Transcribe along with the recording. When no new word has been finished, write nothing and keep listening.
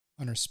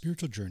On our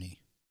spiritual journey,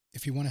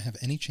 if you want to have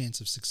any chance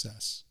of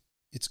success,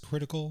 it's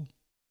critical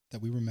that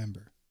we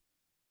remember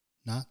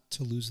not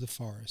to lose the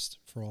forest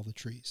for all the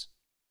trees.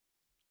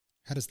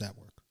 How does that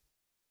work?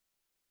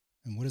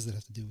 And what does that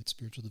have to do with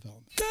spiritual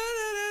development?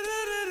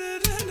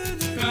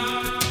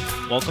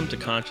 Welcome to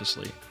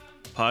Consciously,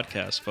 a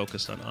podcast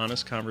focused on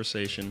honest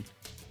conversation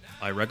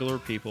by regular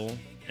people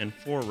and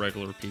for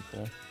regular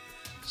people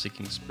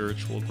seeking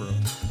spiritual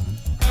growth.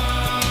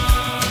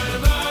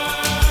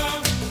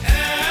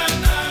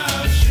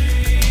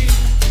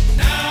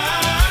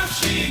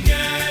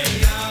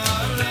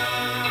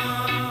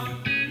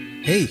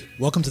 Hey,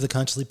 welcome to the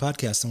Consciously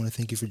podcast. I want to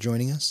thank you for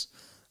joining us.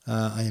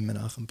 I am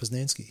Menachem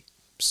Poznansky.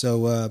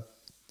 So,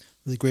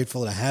 really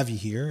grateful to have you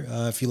here.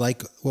 If you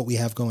like what we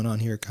have going on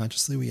here at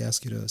Consciously, we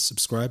ask you to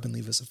subscribe and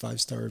leave us a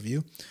 5-star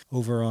review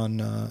over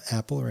on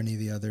Apple or any of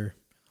the other,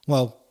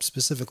 well,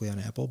 specifically on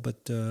Apple,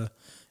 but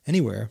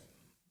anywhere.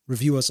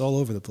 Review us all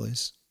over the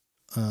place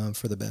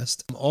for the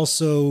best.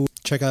 Also,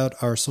 check out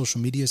our social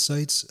media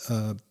sites,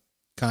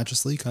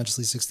 Consciously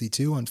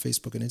 62 on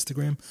Facebook and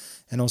Instagram,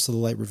 and also The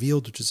Light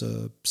Revealed, which is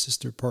a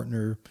sister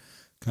partner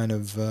kind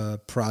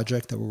of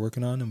project that we're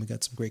working on, and we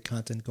got some great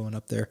content going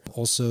up there.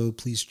 Also,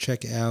 please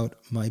check out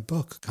my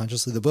book,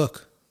 Consciously the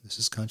Book. This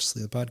is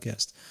Consciously the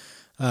Podcast,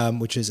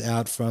 which is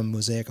out from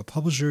Mosaica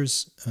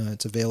Publishers.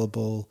 It's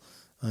available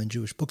in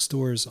Jewish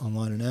bookstores,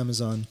 online on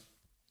Amazon,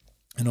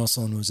 and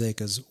also on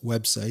Mosaica's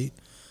website.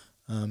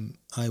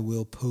 I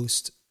will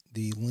post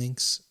the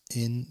links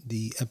in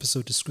the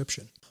episode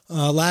description.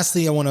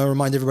 Lastly, I want to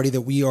remind everybody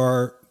that we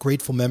are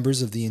grateful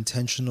members of the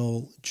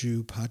Intentional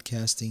Jew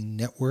Podcasting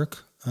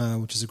Network,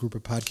 which is a group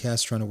of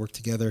podcasts trying to work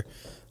together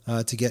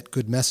to get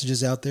good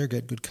messages out there,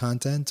 get good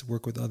content,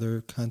 work with other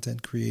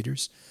content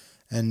creators.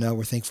 And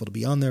we're thankful to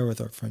be on there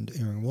with our friend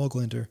Aaron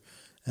Wallglander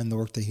and the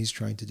work that he's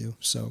trying to do.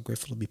 So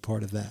grateful to be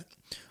part of that.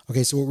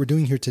 Okay, so what we're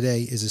doing here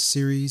today is a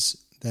series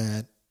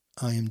that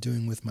I am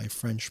doing with my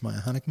friend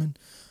Shmaya Honickman,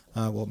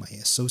 my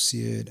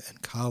associate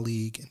and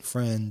colleague and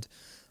friend,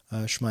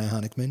 Shmaya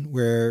Honickman,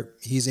 where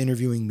he's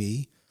interviewing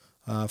me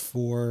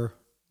for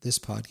this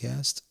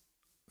podcast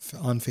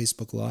on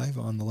Facebook Live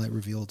on The Light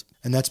Revealed.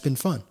 And that's been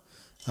fun.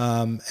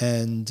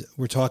 And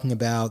we're talking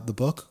about the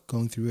book,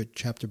 going through it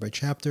chapter by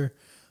chapter,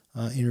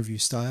 interview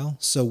style.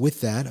 So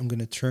with that, I'm going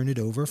to turn it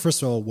over.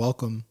 First of all,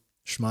 welcome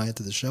Shmaya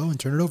to the show and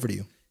turn it over to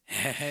you.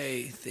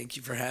 Hey, thank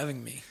you for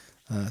having me.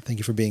 Thank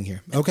you for being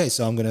here. Okay,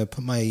 so I'm going to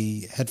put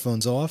my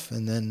headphones off,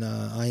 and then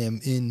I am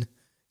in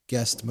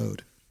guest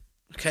mode.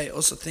 Okay,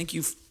 also thank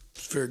you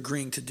for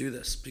agreeing to do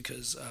this,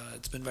 because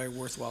it's been very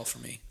worthwhile for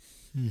me.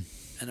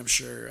 And I'm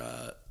sure...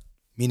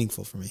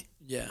 meaningful for me.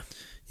 Yeah.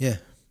 Yeah.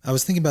 I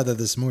was thinking about that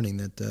this morning,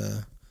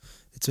 that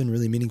it's been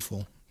really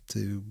meaningful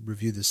to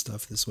review this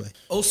stuff this way.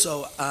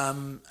 Also,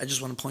 I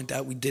just want to point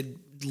out,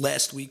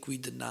 last week we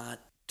did not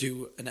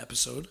do an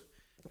episode.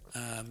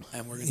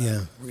 And we're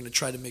gonna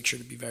try to make sure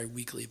to be very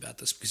weekly about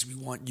this, because we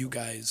want you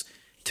guys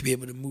to be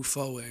able to move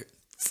forward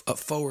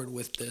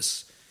with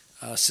this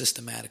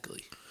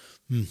systematically.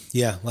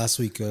 Yeah, last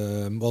week,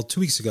 2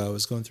 weeks ago, I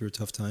was going through a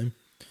tough time.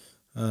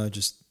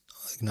 Just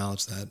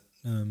acknowledge that.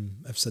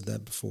 I've said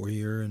that before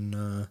here,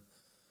 and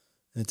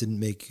it didn't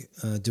make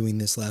doing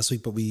this last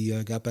week, but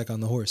we got back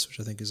on the horse, which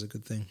I think is a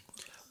good thing.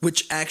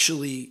 Which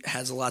actually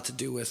has a lot to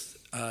do with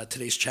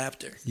today's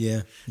chapter.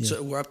 Yeah.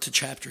 So we're up to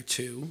chapter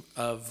 2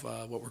 of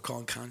what we're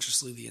calling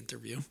Consciously the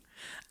Interview.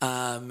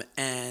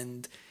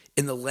 And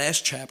in the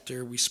last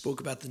chapter, we spoke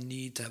about the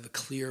need to have a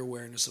clear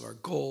awareness of our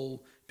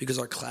goal, because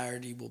our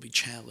clarity will be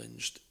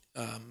challenged,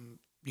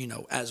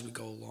 as we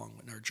go along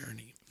in our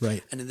journey.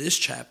 Right. And in this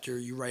chapter,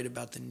 you write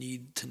about the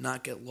need to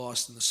not get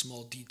lost in the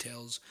small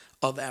details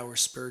of our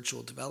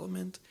spiritual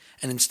development,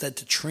 and instead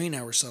to train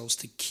ourselves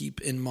to keep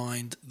in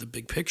mind the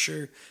big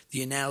picture.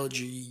 The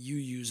analogy you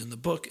use in the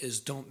book is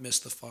don't miss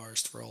the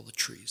forest for all the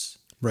trees.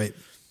 Right.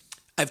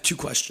 I have 2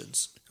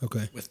 questions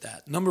with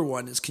that. Number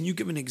 1 is, can you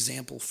give an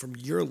example from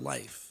your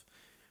life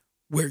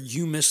where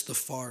you missed the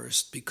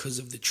forest because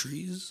of the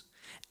trees?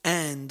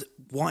 And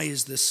why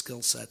is this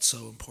skill set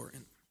so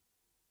important?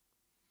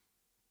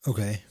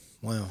 Okay.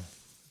 Wow.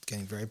 It's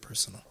getting very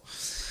personal.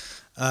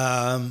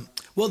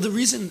 Well, the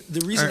reason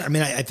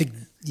I think,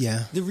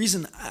 yeah. The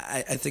reason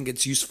I think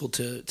it's useful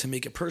to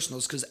make it personal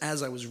is because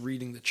as I was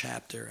reading the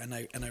chapter and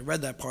I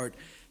read that part,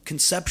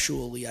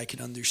 conceptually I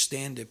can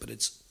understand it, but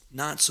it's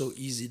not so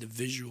easy to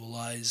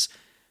visualize,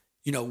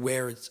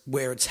 where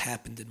it's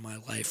happened in my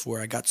life,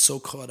 where I got so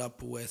caught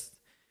up with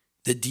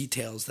the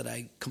details that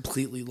I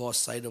completely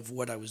lost sight of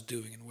what I was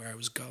doing and where I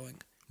was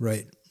going.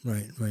 Right.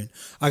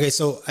 Okay,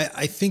 so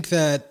I think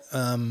that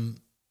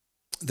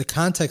the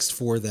context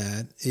for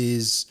that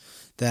is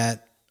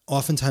that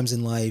oftentimes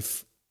in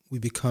life we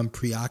become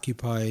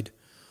preoccupied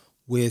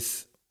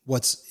with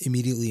what's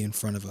immediately in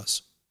front of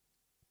us.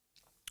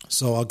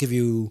 So I can give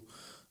you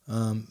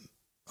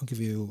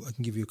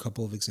a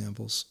couple of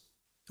examples.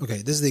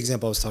 Okay, this is the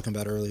example I was talking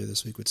about earlier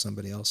this week with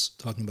somebody else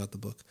talking about the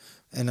book.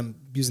 And I'm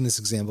using this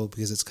example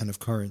because it's kind of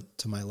current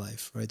to my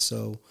life, right?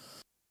 So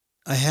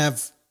I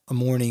have a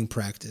morning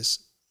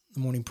practice The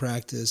morning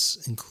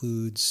practice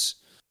includes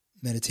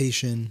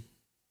meditation.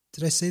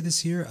 Did I say this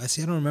here? I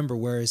don't remember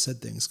where I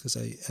said things because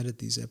I edit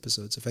these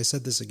episodes. If I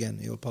said this again,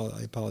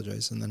 I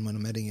apologize. And then when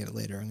I'm editing it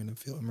later, I'm going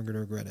to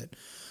regret it.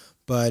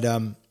 But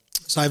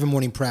so I have a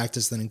morning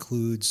practice that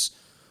includes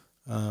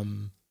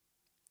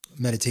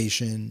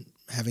meditation,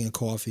 having a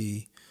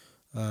coffee,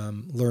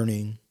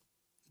 learning,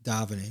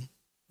 davening,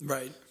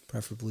 right,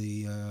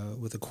 preferably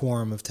with a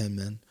quorum of 10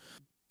 men,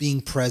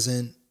 being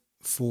present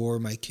for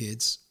my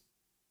kids,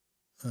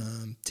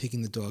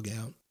 taking the dog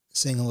out,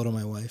 saying hello to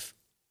my wife,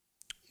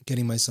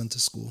 getting my son to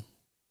school,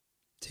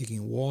 taking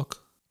a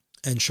walk,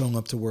 and showing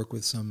up to work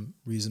with some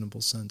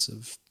reasonable sense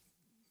of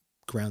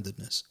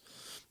groundedness.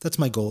 That's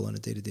my goal on a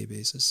day-to-day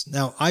basis.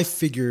 Now, I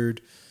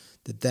figured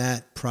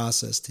that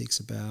process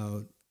takes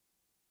about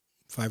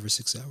 5 or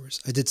 6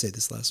 hours. I did say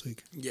this last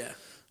week. Yeah.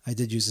 I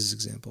did use this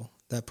example.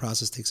 That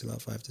process takes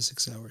about 5 to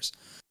 6 hours.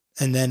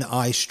 And then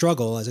I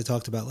struggle, as I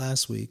talked about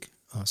last week.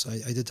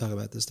 I did talk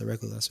about this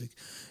directly last week.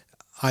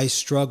 It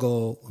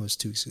was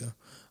 2 weeks ago.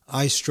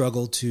 I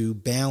struggle to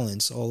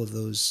balance all of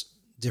those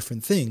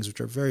different things,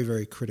 which are very,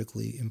 very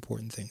critically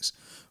important things,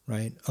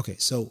 right? Okay,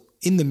 so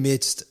in the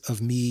midst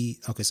of me,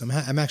 so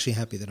I'm actually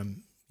happy that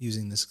I'm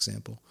using this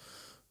example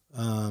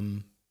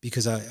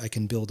because I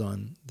can build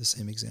on the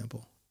same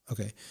example.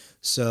 Okay,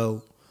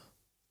 so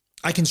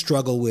I can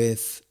struggle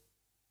with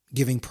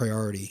giving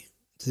priority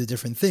to the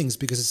different things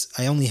because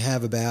I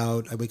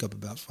wake up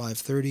about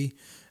 5:30,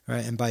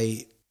 right? And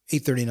by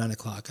 8:30, 9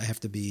 o'clock, I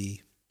have to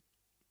be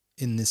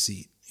in this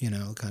seat,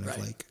 kind of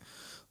right.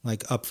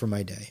 like up for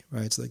my day,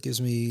 right? So that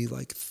gives me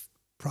like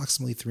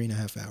approximately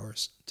 3.5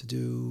 hours to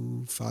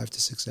do 5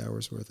 to 6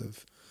 hours worth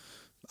of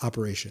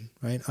operation,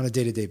 right? On a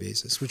day-to-day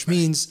basis, which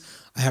means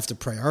I have to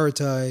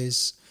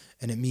prioritize,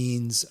 and it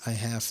means I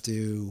have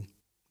to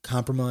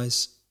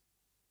compromise.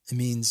 It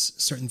means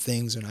certain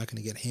things are not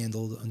going to get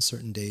handled on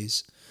certain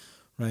days,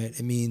 right?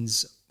 It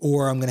means,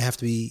 or I'm going to have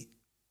to be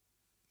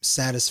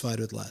satisfied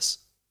with less.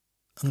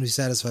 I'm going to be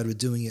satisfied with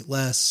doing it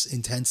less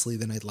intensely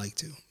than I'd like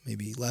to.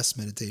 Maybe less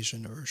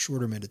meditation or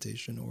shorter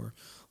meditation or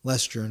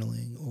less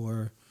journaling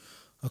or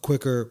a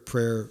quicker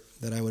prayer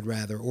that I would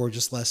rather, or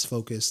just less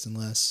focused and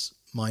less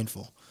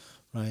mindful,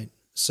 right?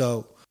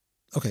 So,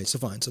 okay, so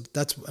fine. So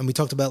and we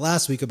talked about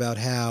last week about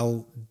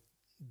how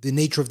the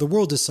nature of the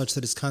world is such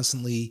that it's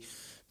constantly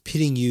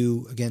pitting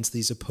you against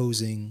these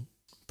opposing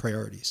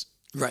priorities.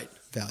 Right.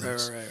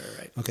 Values.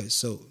 Right. Okay,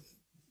 so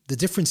the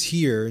difference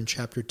here in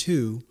chapter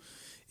 2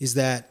 is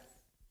that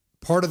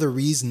part of the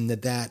reason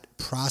that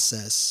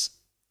process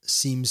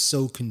seems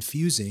so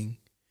confusing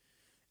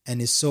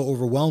and is so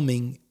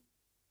overwhelming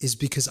is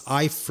because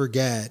I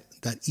forget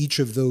that each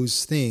of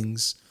those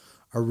things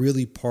are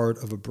really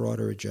part of a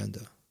broader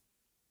agenda.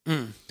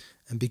 And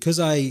because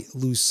I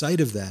lose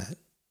sight of that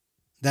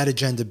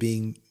agenda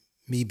being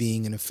me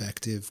being an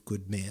effective,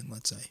 good man,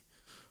 let's say,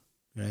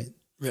 right?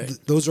 Right.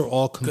 Those are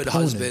all components. Good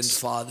husband,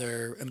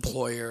 father,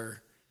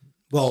 employer.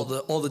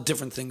 Well, all the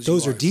different things.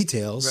 Those are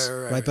details,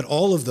 right? But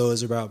all of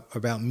those are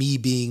about me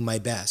being my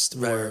best,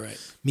 or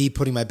me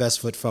putting my best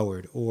foot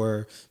forward,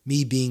 or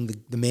me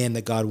being the man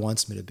that God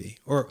wants me to be,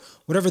 or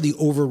whatever the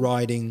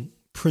overriding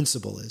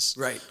principle is.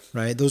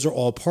 Right. Those are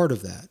all part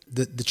of that.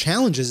 The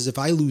challenge is if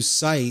I lose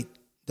sight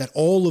that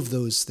all of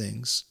those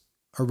things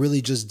are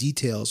really just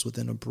details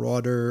within a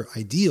broader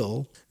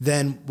ideal,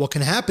 then what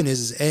can happen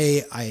is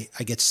I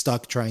get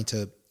stuck trying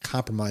to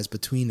compromise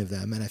between of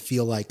them, and I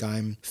feel like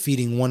I'm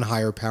feeding one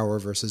higher power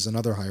versus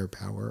another higher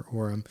power,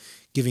 or I'm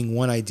giving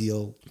one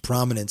ideal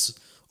prominence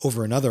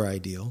over another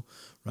ideal,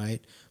 right?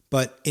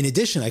 But in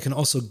addition, I can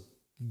also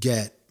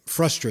get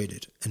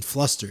frustrated and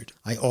flustered.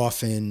 I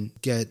often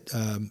get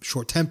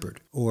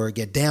short-tempered or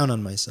get down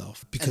on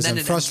myself because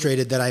I'm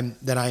frustrated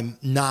that I'm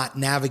not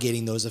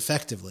navigating those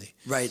effectively.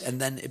 Right,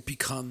 and then it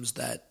becomes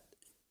that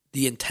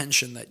the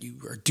intention that you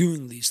are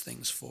doing these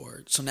things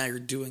for. So now you're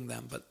doing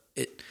them, but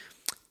it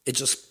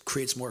just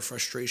creates more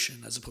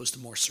frustration as opposed to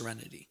more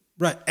serenity.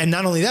 Right. And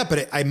not only that,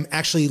 but I'm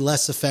actually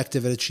less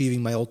effective at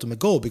achieving my ultimate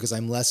goal because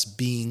I'm less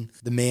being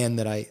the man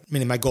that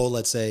meaning my goal,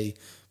 let's say,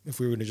 if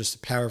we were to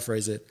just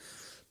paraphrase it,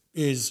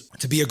 is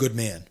to be a good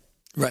man.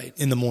 Right.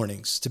 In the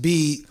mornings. To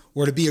be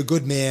a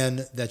good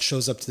man that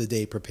shows up to the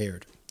day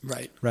prepared.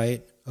 Right.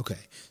 Right? Okay.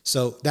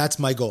 So that's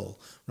my goal.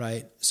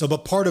 Right? So,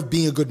 but part of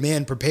being a good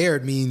man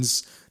prepared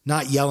means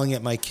not yelling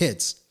at my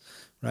kids.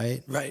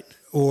 Right? Right.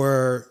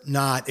 Or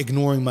not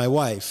ignoring my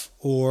wife,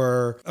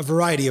 or a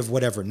variety of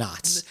whatever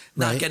nots.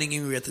 Not right? getting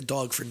angry at the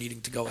dog for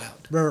needing to go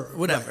out.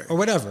 Whatever. Or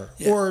whatever.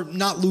 Yeah. Or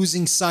not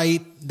losing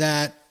sight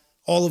that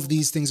all of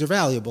these things are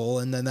valuable,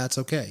 and then that's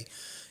okay.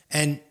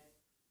 And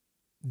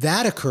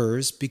that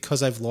occurs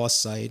because I've lost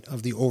sight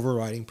of the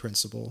overriding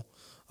principle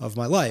of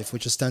my life,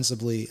 which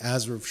ostensibly,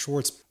 as Rav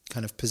Schwartz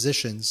kind of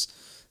positions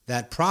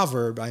that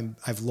proverb,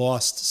 I've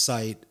lost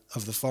sight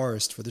of the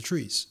forest for the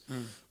trees.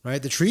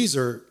 Right? The trees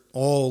are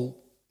all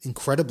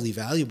incredibly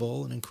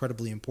valuable and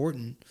incredibly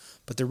important,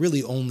 but they're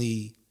really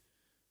only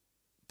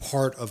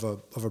part of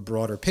a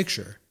broader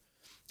picture.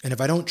 And if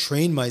I don't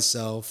train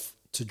myself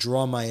to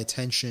draw my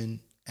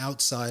attention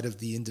outside of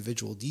the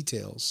individual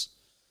details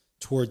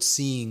towards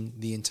seeing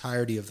the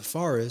entirety of the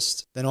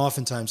forest, then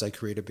oftentimes I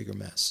create a bigger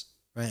mess,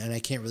 right? And I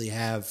can't really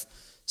have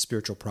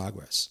spiritual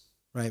progress,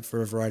 right?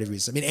 For a variety of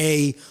reasons. I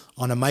mean,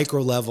 on a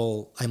micro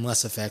level, I'm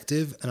less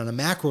effective. And on a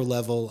macro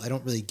level, I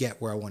don't really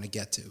get where I want to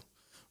get to,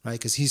 right?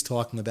 Because he's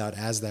talking about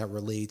as that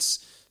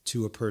relates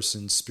to a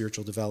person's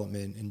spiritual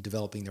development and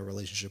developing their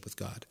relationship with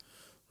God,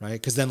 right?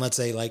 Because then let's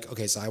say like,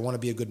 okay, so I want to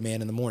be a good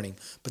man in the morning,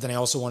 but then I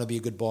also want to be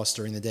a good boss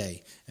during the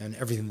day and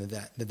everything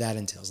that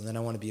entails. And then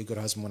I want to be a good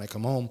husband when I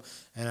come home,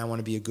 and I want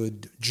to be a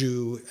good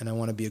Jew, and I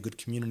want to be a good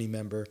community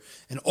member.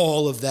 And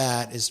all of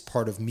that is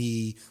part of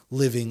me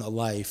living a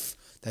life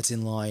that's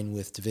in line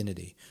with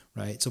divinity,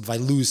 right? So if I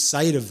lose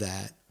sight of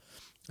that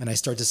and I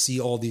start to see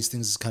all these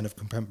things as kind of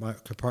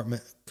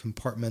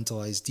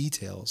compartmentalized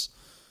details,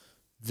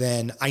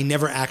 then I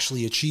never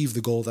actually achieve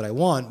the goal that I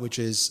want, which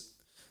is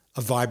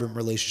a vibrant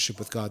relationship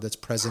with God that's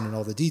present in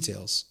all the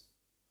details.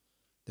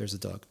 There's a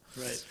dog.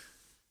 Right.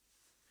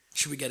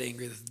 Should we get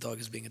angry that the dog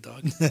is being a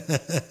dog?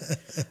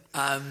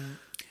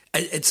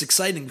 It's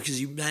exciting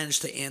because you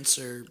managed to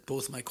answer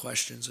both my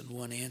questions in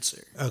one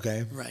answer.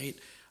 Okay. Right.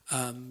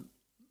 And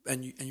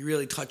you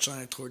really touched on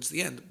it towards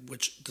the end,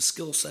 which the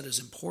skill set is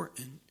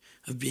important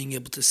of being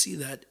able to see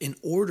that in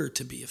order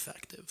to be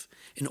effective,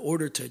 in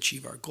order to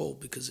achieve our goal.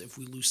 Because if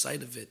we lose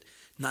sight of it,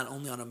 not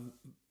only on a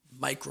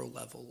micro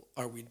level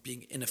are we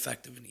being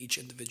ineffective in each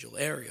individual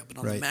area, but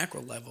on the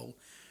macro level,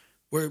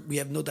 we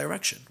have no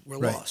direction. We're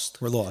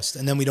lost. We're lost.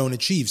 And then we don't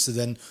achieve. So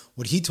then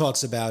what he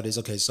talks about is,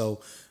 okay,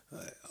 so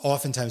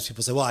oftentimes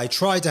people say, well, I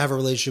tried to have a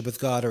relationship with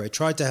God, or I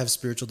tried to have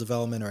spiritual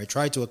development, or I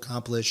tried to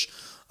accomplish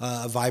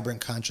a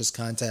vibrant conscious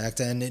contact,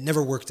 and it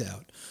never worked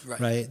out,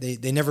 right?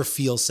 They never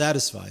feel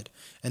satisfied.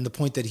 And the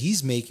point that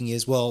he's making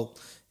is, well,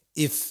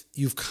 if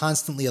you've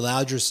constantly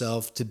allowed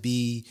yourself to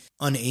be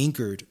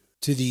unanchored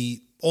to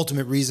the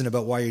ultimate reason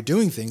about why you're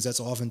doing things, that's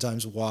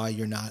oftentimes why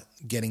you're not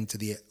getting to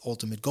the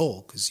ultimate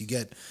goal, because you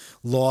get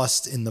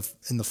lost in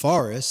the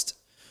forest,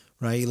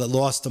 right? You get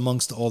lost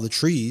amongst all the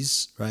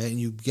trees, right? And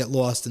you get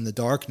lost in the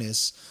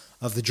darkness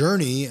of the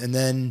journey, and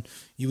then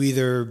you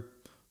either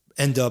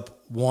end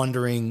up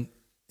wandering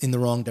in the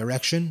wrong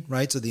direction,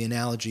 right? So the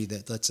analogy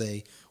that, let's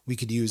say, we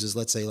could use is,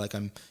 let's say, like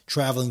I'm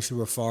traveling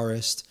through a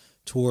forest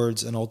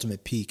towards an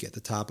ultimate peak at the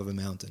top of a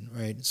mountain,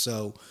 right?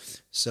 So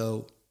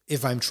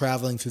if I'm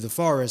traveling through the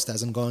forest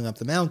as I'm going up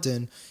the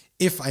mountain,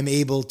 if I'm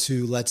able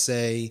to, let's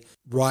say,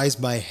 rise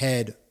my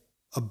head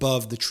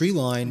above the tree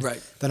line,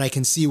 then I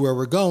can see where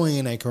we're going,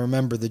 and I can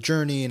remember the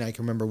journey, and I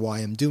can remember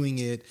why I'm doing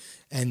it.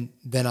 And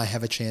then I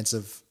have a chance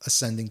of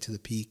ascending to the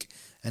peak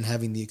and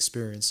having the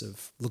experience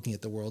of looking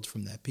at the world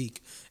from that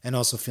peak, and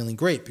also feeling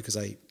great because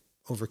I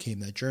overcame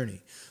that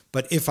journey.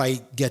 But if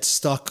I get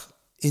stuck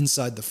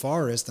inside the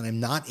forest and I'm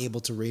not able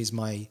to raise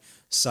my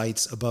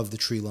sights above the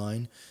tree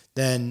line,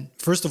 then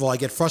first of all, I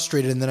get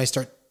frustrated, and then I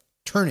start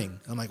turning.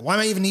 I'm like, why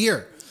am I even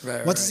here?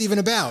 What's this even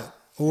about?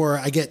 Or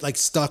I get like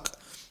stuck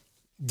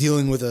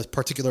dealing with a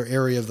particular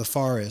area of the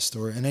forest,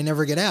 and I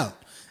never get out.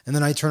 And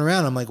then I turn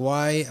around, I'm like,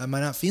 why am I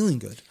not feeling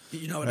good?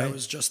 You know what I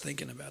was just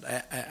thinking about?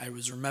 I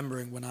was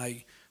remembering when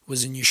I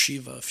was in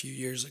yeshiva a few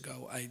years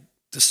ago, I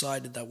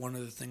decided that one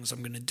of the things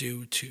I'm going to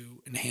do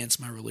to enhance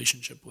my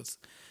relationship with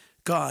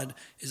God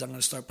is I'm going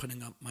to start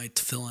putting up my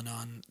tefillin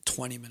on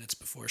 20 minutes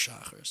before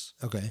Shachars.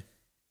 Okay.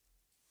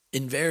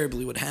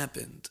 Invariably what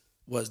happened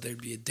was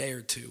there'd be a day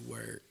or two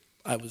where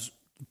I was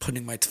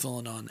putting my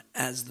tefillin on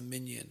as the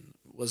minyan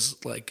was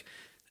like,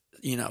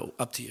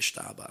 up to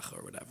Yishtabach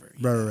or whatever.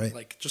 Right.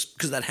 Like, just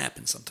because that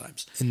happens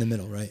sometimes. In the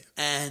middle, right.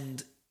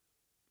 And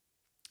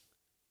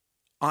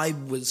I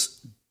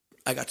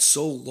got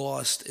so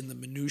lost in the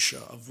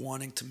minutia of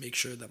wanting to make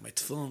sure that my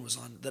tefillin was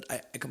on that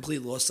I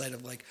completely lost sight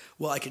of like,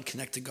 well, I could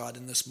connect to God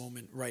in this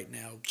moment right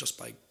now just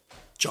by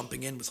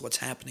jumping in with what's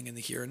happening in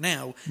the here and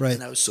now. Right.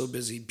 And I was so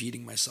busy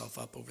beating myself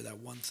up over that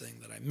one thing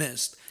that I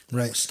missed. That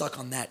I was stuck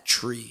on that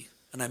tree,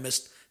 and I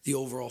missed the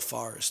overall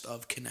forest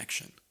of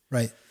connection.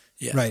 Right.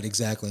 Yeah. Right.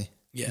 Exactly.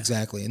 Yeah.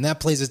 Exactly. And that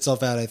plays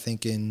itself out, I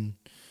think, in,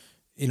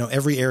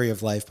 every area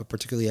of life, but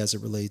particularly as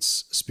it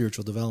relates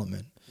spiritual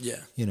development. Yeah.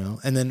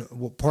 And then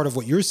part of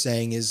what you're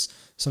saying is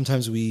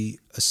sometimes we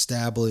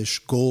establish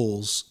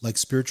goals, like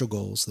spiritual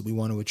goals that we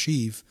want to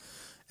achieve.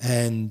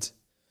 And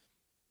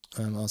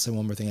I'll say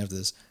one more thing after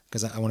this,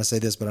 because I want to say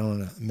this, but I don't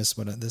want to miss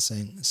what this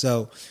saying.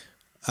 So,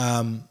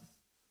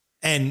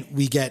 and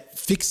we get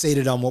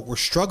fixated on what we're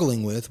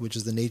struggling with, which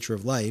is the nature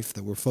of life,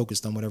 that we're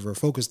focused on whatever we're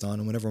focused on,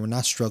 and whatever we're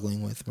not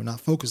struggling with, we're not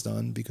focused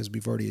on because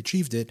we've already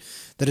achieved it,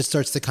 that it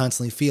starts to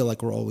constantly feel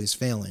like we're always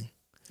failing.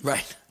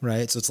 Right.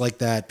 So it's like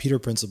that Peter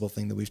Principle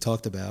thing that we've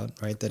talked about,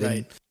 right? That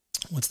in,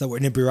 what's that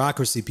word? In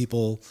bureaucracy,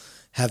 people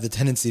have the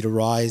tendency to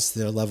rise to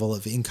their level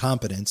of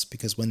incompetence,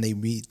 because when they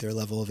meet their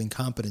level of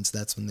incompetence,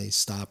 that's when they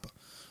stop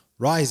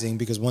rising,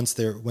 because when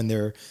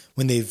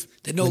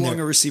they no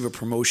longer receive a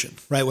promotion.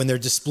 Right. When they're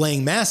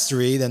displaying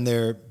mastery, then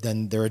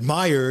they're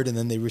admired, and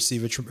then they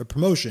receive a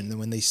promotion. And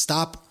when they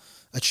stop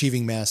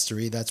achieving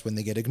mastery, that's when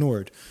they get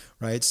ignored.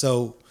 Right.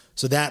 So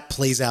that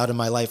plays out in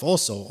my life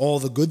also. All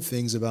the good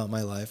things about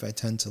my life, I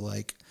tend to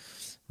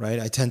right?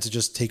 I tend to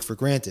just take for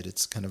granted.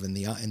 It's kind of in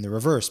the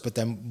reverse. But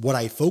then what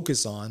I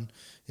focus on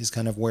is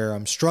kind of where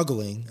I'm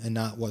struggling and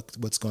not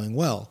what's going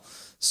well.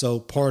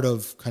 So part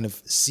of kind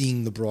of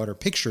seeing the broader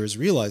picture is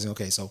realizing,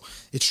 okay, so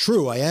it's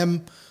true. I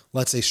am,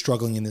 let's say,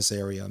 struggling in this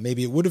area.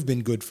 Maybe it would have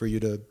been good for you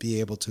to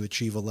be able to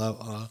achieve a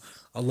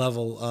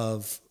level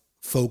of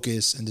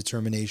focus and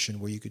determination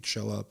where you could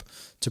show up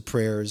to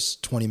prayers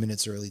 20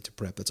 minutes early to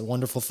prep. That's a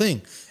wonderful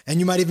thing. And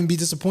you might even be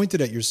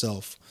disappointed at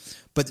yourself.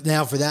 But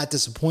now for that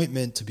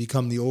disappointment to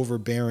become the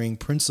overbearing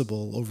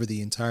principle over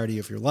the entirety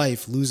of your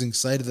life, losing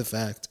sight of the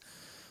fact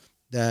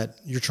that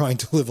you're trying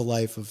to live a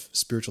life of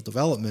spiritual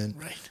development,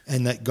 right,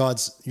 and that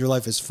your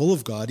life is full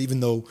of God, even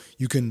though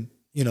you can,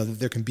 that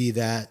there can be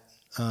that,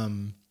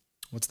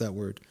 what's that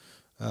word?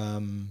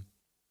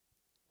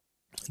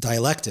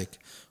 Dialectic,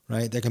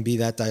 right? There can be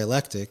that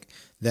dialectic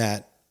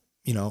that,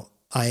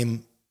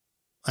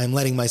 I'm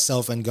letting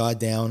myself and God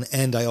down,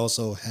 and I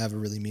also have a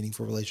really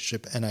meaningful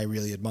relationship, and I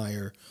really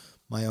admire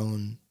my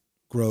own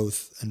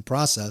growth and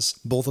process.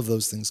 Both of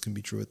those things can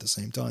be true at the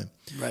same time.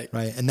 Right.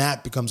 Right. And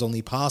that becomes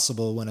only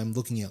possible when I'm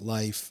looking at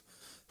life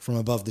from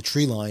above the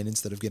tree line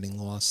instead of getting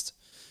lost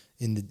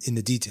in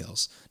the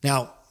details.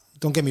 Now,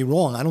 don't get me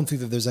wrong. I don't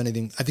think that there's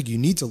anything, I think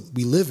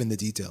we live in the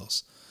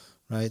details,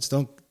 right?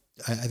 So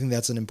I think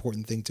that's an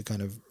important thing to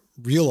kind of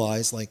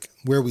realize, like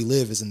where we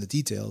live is in the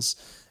details,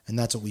 and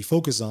that's what we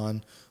focus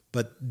on.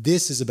 But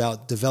this is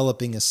about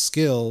developing a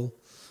skill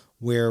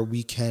where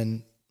we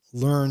can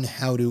learn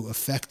how to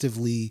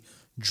effectively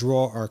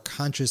draw our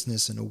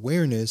consciousness and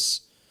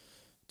awareness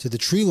to the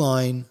tree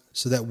line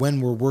so that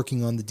when we're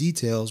working on the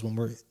details, when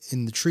we're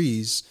in the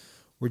trees,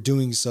 we're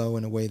doing so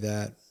in a way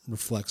that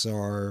reflects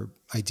our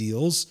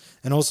ideals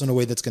and also in a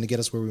way that's going to get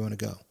us where we want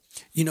to go.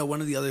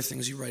 One of the other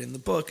things you write in the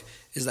book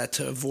is that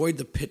to avoid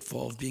the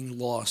pitfall of being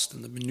lost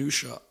in the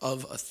minutia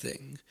of a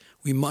thing,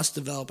 we must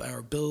develop our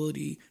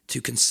ability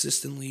to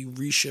consistently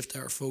reshift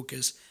our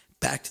focus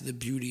back to the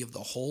beauty of the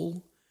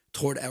whole,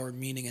 toward our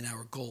meaning and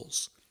our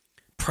goals.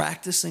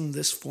 Practicing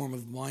this form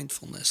of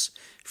mindfulness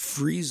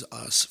frees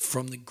us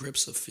from the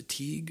grips of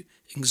fatigue,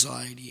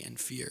 anxiety, and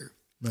fear.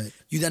 Right.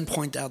 You then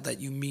point out that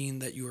you mean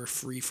that you are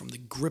free from the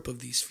grip of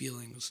these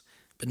feelings,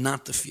 but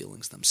not the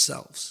feelings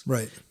themselves.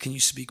 Right. Can you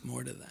speak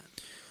more to that?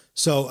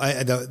 So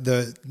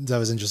that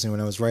was interesting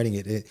when I was writing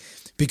it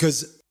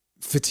because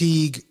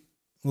fatigue,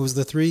 what was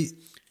the three?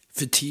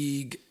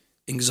 Fatigue,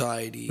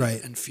 anxiety,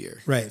 right, and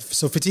fear. Right.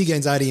 So fatigue,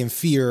 anxiety, and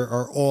fear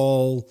are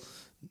all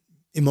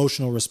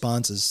emotional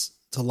responses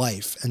to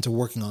life and to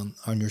working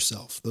on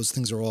yourself. Those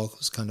things are all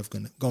kind of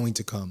going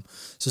to come.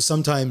 So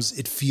sometimes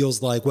it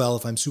feels like, well,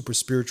 if I'm super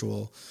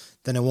spiritual,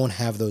 then I won't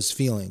have those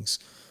feelings.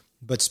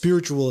 But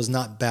spiritual is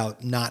not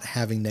about not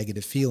having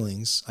negative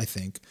feelings, I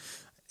think.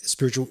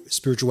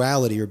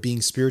 Spirituality or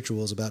being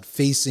spiritual is about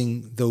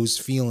facing those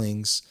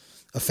feelings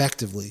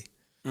effectively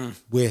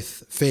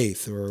with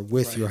faith or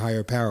with your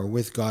higher power,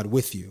 with God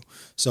with you.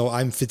 So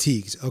I'm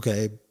fatigued,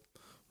 okay,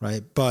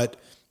 right? But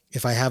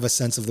if I have a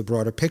sense of the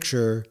broader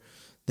picture,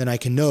 then I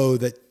can know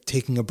that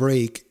taking a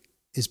break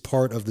is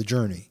part of the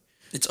journey.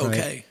 It's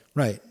okay.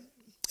 Right.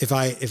 If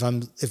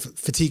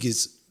fatigue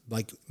is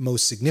like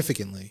most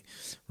significantly,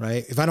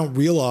 right? If I don't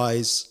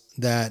realize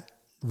that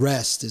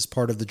rest is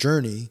part of the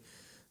journey,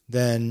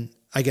 then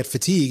I get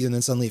fatigued and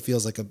then suddenly it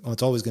feels like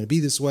it's always going to be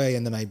this way.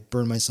 And then I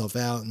burn myself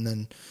out and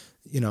then,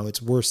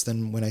 it's worse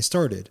than when I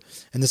started.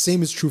 And the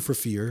same is true for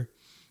fear,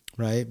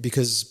 right?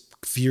 Because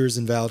fear is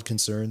invalid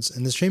concerns.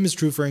 And the same is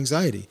true for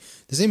anxiety.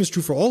 The same is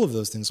true for all of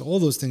those things. All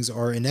those things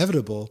are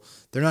inevitable.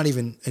 They're not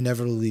even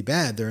inevitably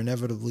bad. They're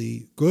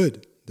inevitably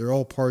good. They're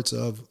all parts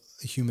of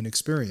a human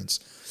experience.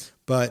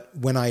 But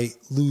when I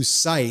lose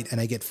sight and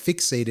I get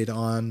fixated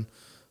on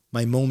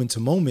my moment to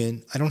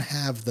moment, I don't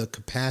have the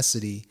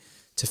capacity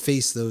to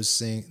face those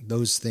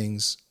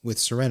things with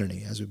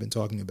serenity, as we've been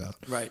talking about.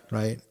 Right.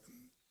 Right.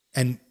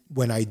 And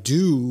when I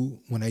do,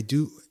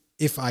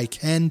 if I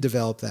can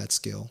develop that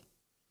skill,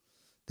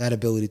 that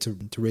ability to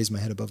raise my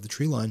head above the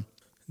tree line,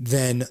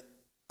 then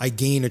I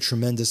gain a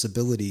tremendous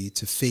ability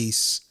to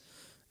face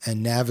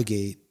and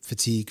navigate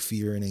fatigue,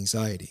 fear, and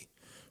anxiety,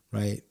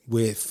 right?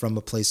 From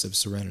a place of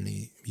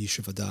serenity,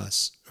 Yeshiva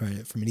Das,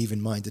 right? From an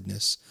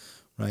even-mindedness,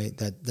 right?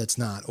 That's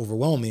not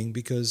overwhelming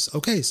because,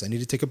 okay, so I need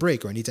to take a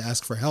break or I need to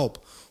ask for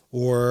help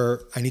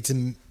or I need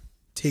to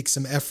take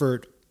some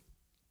effort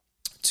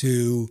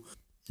to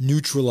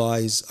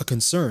neutralize a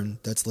concern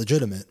that's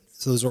legitimate.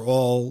 So those are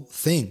all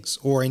things.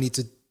 Or I need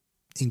to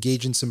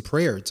engage in some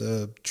prayer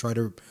to try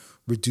to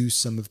reduce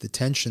some of the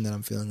tension that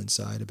I'm feeling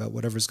inside about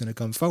whatever's going to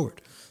come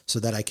forward so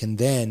that I can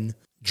then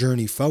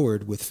journey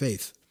forward with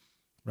faith,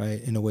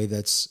 right? In a way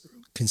that's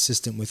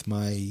consistent with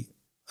my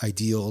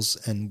ideals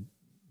and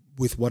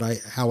with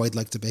how I'd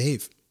like to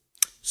behave.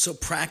 So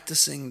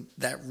practicing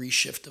that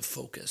reshift of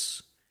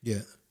focus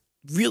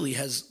really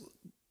has,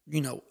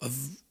 a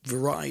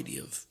variety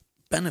of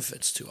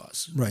benefits to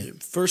us.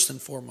 Right. First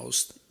and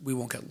foremost, we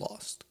won't get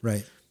lost.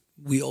 Right.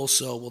 We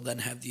also will then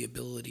have the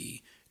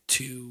ability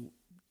to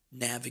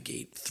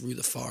navigate through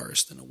the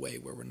forest in a way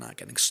where we're not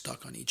getting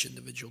stuck on each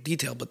individual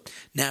detail. But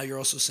now you're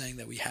also saying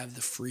that we have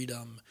the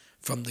freedom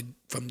from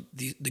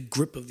the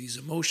grip of these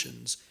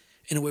emotions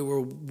in a way where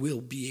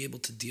we'll be able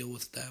to deal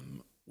with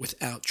them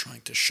without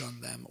trying to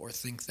shun them or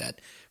think that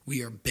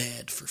we are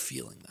bad for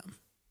feeling them.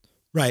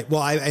 Right.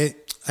 Well, I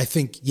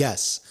think,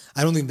 yes.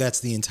 I don't think that's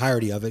the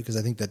entirety of it, because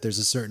I think that there's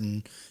a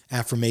certain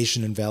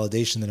affirmation and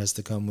validation that has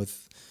to come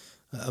with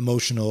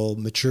emotional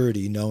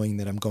maturity, knowing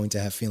that I'm going to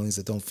have feelings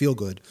that don't feel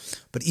good.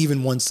 But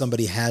even once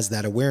somebody has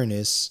that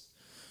awareness,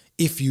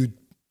 if you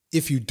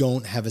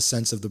don't have a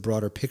sense of the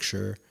broader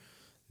picture,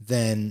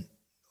 then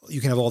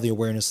you can have all the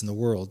awareness in the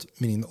world,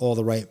 meaning all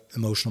the right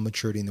emotional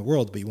maturity in the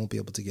world, but you won't be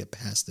able to get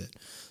past it.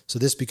 So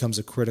this becomes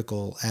a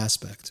critical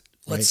aspect.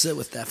 Right? Let's sit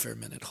with that for a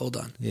minute. Hold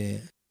on. Yeah.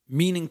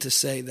 Meaning to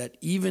say that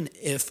even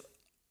if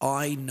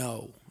I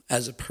know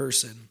as a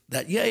person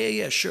that,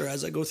 sure,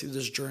 as I go through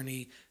this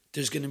journey,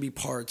 there's going to be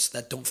parts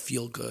that don't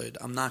feel good.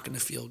 I'm not going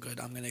to feel good.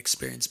 I'm going to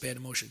experience bad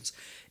emotions.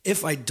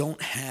 If I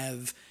don't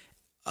have,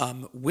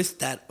 with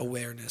that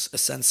awareness, a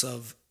sense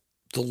of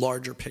the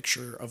larger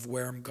picture of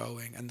where I'm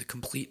going and the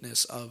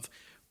completeness of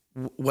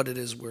what it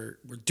is we're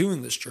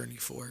doing this journey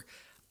for,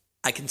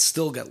 I can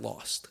still get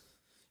lost.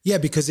 Yeah,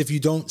 because if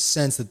you don't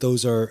sense that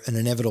those are an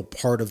inevitable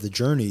part of the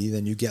journey,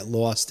 then you get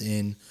lost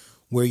in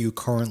where you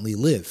currently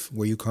live,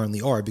 where you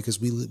currently are, because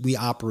we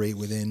operate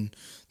within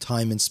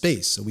time and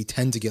space. So we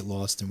tend to get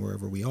lost in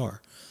wherever we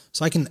are.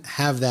 So I can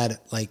have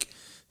that like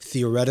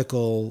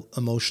theoretical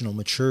emotional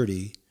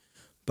maturity,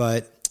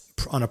 but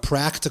on a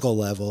practical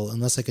level,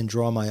 unless I can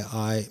draw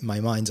my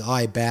mind's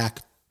eye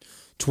back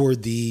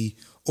toward the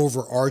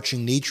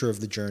overarching nature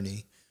of the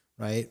journey,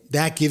 right?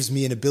 That gives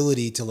me an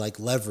ability to like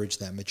leverage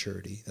that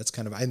maturity. That's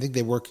kind of, I think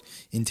they work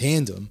in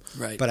tandem,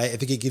 right? But I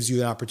think it gives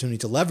you an opportunity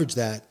to leverage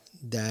that,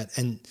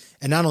 and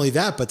not only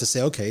that, but to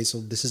say, okay, so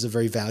this is a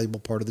very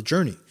valuable part of the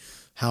journey.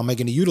 How am I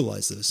going to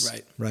utilize this?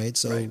 Right.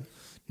 So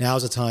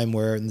now's a time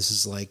where, and this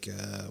is like,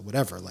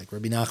 whatever, like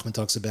Rabbi Nachman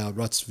talks about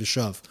Ratz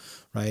V'Shav,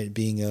 right?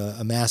 Being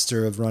a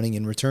master of running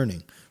and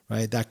returning,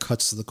 right? That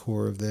cuts to the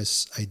core of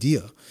this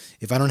idea.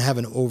 If I don't have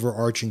an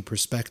overarching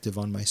perspective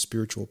on my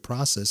spiritual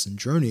process and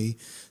journey,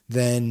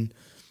 then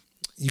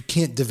you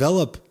can't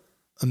develop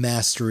a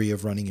mastery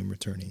of running and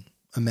returning,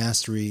 a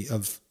mastery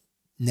of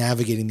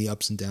navigating the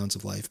ups and downs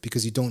of life,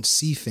 because you don't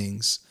see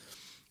things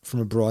from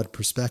a broad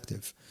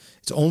perspective.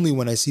 It's only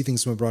when I see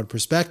things from a broad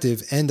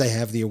perspective and I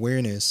have the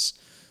awareness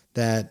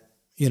that,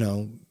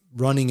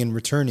 running and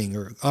returning,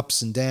 or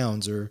ups and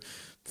downs, or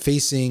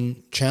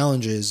facing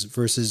challenges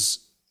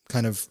versus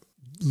kind of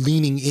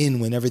leaning in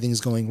when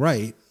everything's going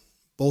right,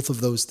 both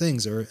of those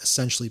things are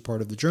essentially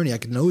part of the journey. I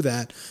can know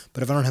that,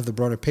 but if I don't have the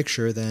broader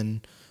picture,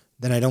 then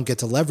I don't get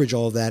to leverage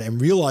all of that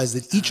and realize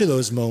that each of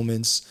those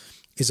moments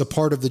is a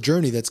part of the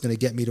journey that's going to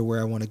get me to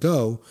where I want to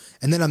go.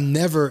 And then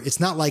it's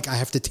not like I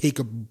have to take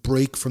a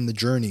break from the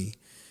journey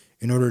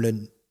in order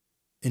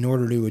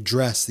to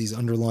address these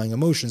underlying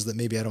emotions that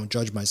maybe I don't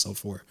judge myself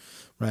for,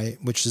 right?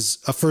 Which is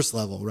a first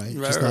level, right?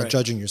 Just not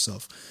judging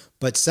yourself.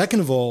 But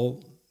second of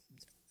all,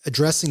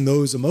 addressing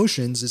those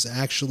emotions is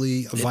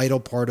actually a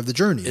vital part of the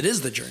journey. It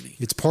is the journey.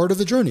 It's part of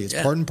the journey. It's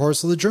part and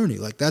parcel of the journey.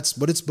 Like that's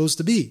what it's supposed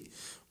to be,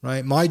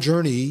 right? My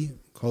journey,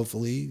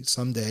 hopefully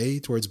someday,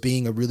 towards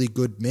being a really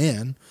good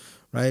man,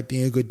 right?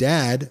 Being a good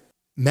dad,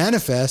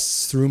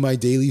 manifests through my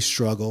daily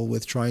struggle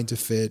with trying to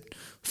fit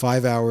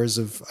 5 hours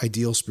of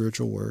ideal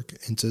spiritual work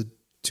into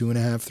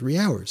 2.5, 3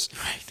 hours.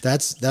 Right.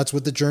 That's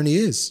what the journey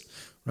is,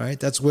 right?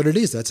 That's what it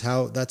is. That's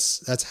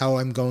how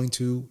I'm going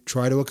to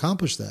try to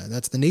accomplish that.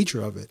 That's the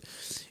nature of it.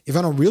 If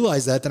I don't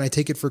realize that, then I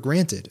take it for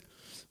granted,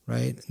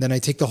 right? Then I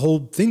take the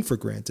whole thing for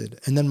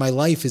granted. And then my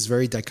life is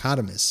very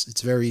dichotomous.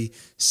 It's very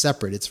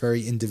separate. It's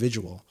very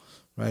individual,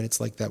 right? It's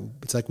like that.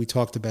 It's like we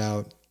talked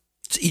about.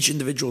 It's each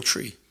individual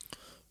tree.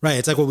 Right.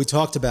 It's like what we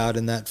talked about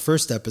in that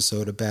first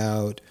episode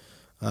about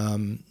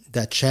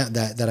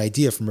that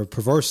idea from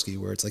Pravorsky,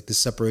 where it's like the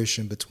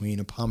separation between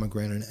a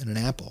pomegranate and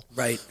an apple.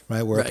 Right.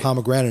 Right. Where a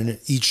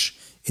pomegranate, each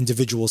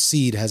individual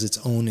seed has its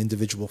own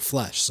individual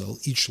flesh. So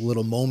each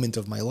little moment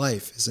of my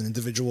life is an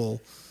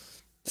individual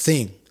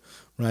thing.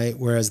 Right.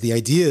 Whereas the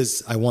idea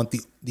is I want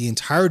the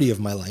entirety of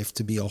my life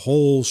to be a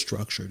whole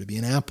structure, to be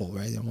an apple.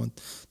 Right. I want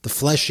the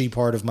fleshy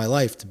part of my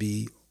life to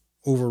be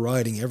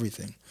overriding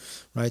everything.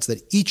 Right. So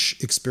that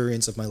each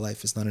experience of my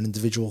life is not an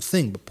individual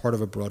thing, but part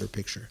of a broader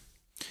picture.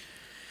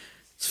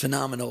 It's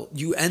phenomenal.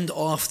 You end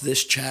off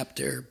this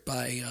chapter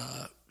by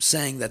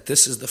saying that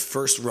this is the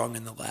first rung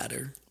in the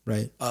ladder,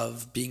 right,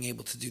 of being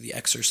able to do the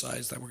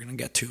exercise that we're going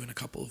to get to in a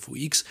couple of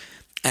weeks.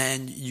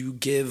 And you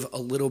give a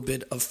little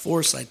bit of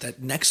foresight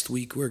that next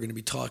week we're going to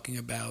be talking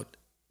about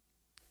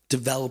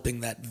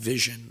developing that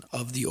vision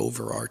of the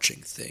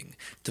overarching thing,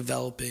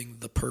 developing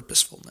the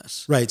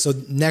purposefulness. Right. So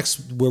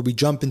next, where we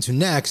jump into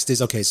next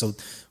is, okay, so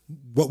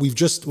what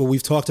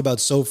we've talked about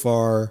so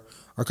far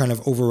are kind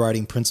of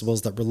overriding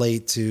principles that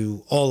relate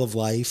to all of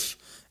life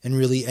and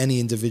really any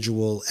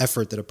individual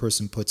effort that a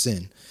person puts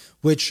in,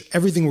 which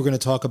everything we're going to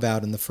talk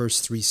about in the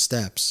first 3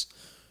 steps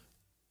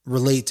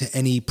relate to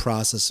any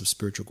process of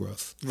spiritual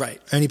growth.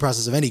 Right. Any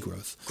process of any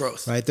growth.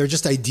 Growth. Right? They're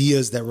just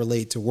ideas that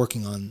relate to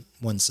working on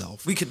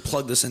oneself. We could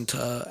plug this into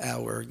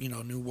our,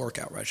 new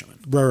workout regimen.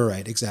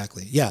 Right,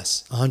 exactly.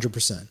 Yes,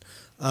 100%.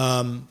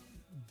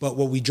 But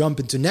what we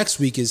jump into next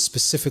week is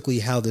specifically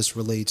how this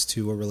relates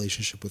to a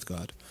relationship with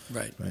God.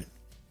 Right. Right.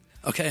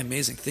 Okay,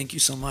 amazing. Thank you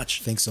so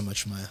much. Thanks so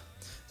much, Maya.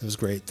 That was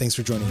great. Thanks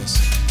for joining us.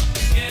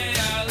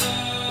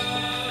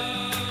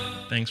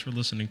 Thanks for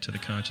listening to the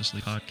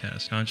Consciously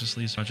podcast.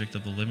 Consciously is a project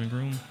of the Living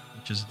Room,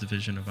 which is a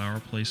division of Our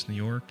Place New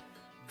York,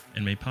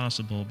 and made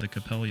possible by the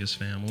Capelius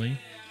family.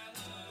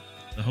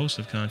 The host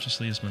of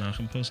Consciously is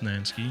Menachem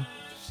Poznansky,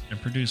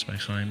 and produced by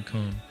Chaim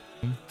Cohn,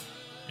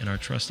 and our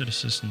trusted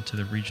assistant to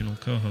the regional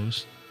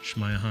co-host,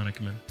 Shmaya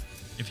Honickman.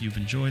 If you've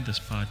enjoyed this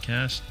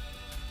podcast,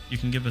 you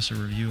can give us a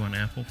review on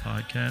Apple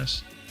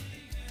Podcasts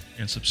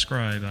and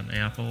subscribe on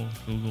Apple,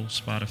 Google,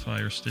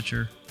 Spotify, or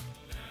Stitcher,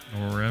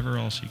 or wherever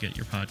else you get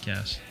your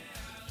podcasts.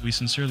 We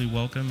sincerely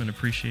welcome and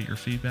appreciate your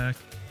feedback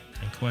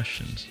and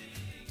questions.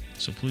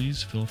 So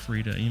please feel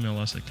free to email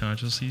us at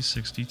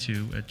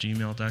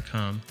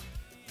consciously62@gmail.com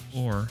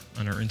or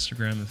on our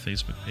Instagram and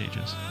Facebook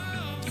pages.